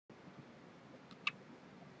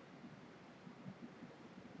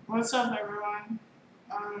What's up, everyone?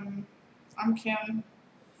 I'm Kim.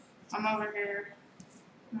 I'm over here.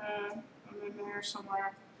 I'm in here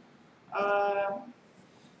somewhere. Uh,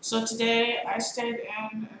 so today I stayed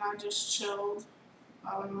in and I just chilled.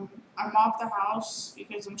 I mopped the house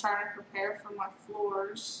because I'm trying to prepare for my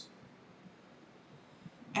floors.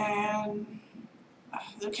 And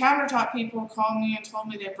the countertop people called me and told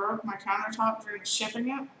me they broke my countertop during shipping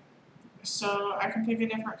it. So I can pick a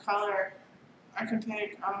different color. I can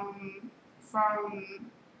pick from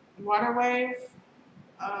Waterwave,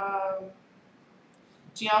 uh,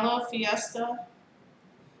 Giallo Fiesta,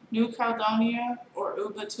 New Caledonia, or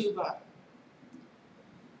Ubatuba.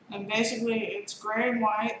 And basically, it's gray and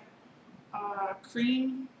white,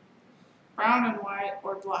 cream, brown and white,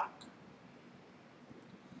 or black.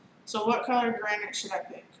 So, what color granite should I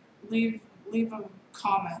pick? Leave a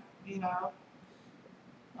comment,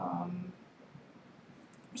 um,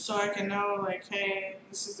 so I can know, like, hey,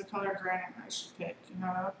 this is the color granite I should pick.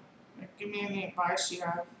 Like, give me any advice you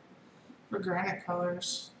have for granite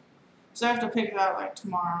colors. So I have to pick that like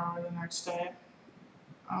tomorrow or the next day.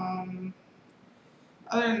 Um,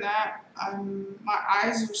 Other than that, my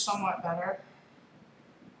eyes are somewhat better.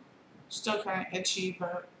 Still kind of itchy,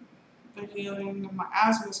 but they're healing. And my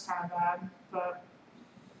asthma's kind of bad, but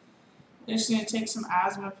I just need to take some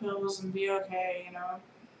asthma pills and be okay.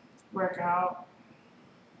 Work out.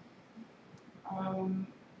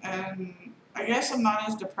 And I guess I'm not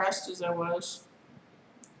as depressed as I was.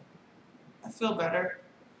 I feel better,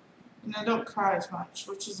 and I don't cry as much,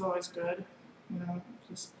 which is always good.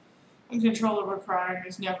 Because uncontrollable crying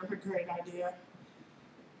is never a great idea.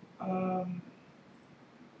 Um,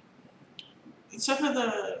 Except for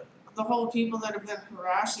the whole people that have been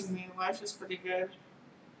harassing me, life is pretty good.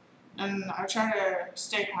 And I try to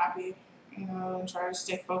stay happy, and try to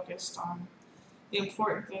stay focused on the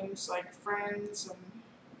important things like friends and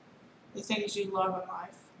the things you love in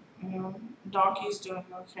life. Donkey's doing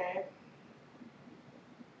okay.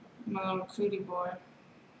 My little cootie boy.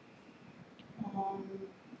 Um,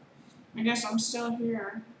 I guess I'm still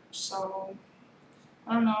here, so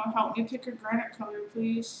I don't know. Help me pick a granite color,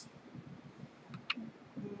 please.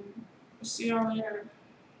 See y'all later.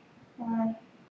 Bye.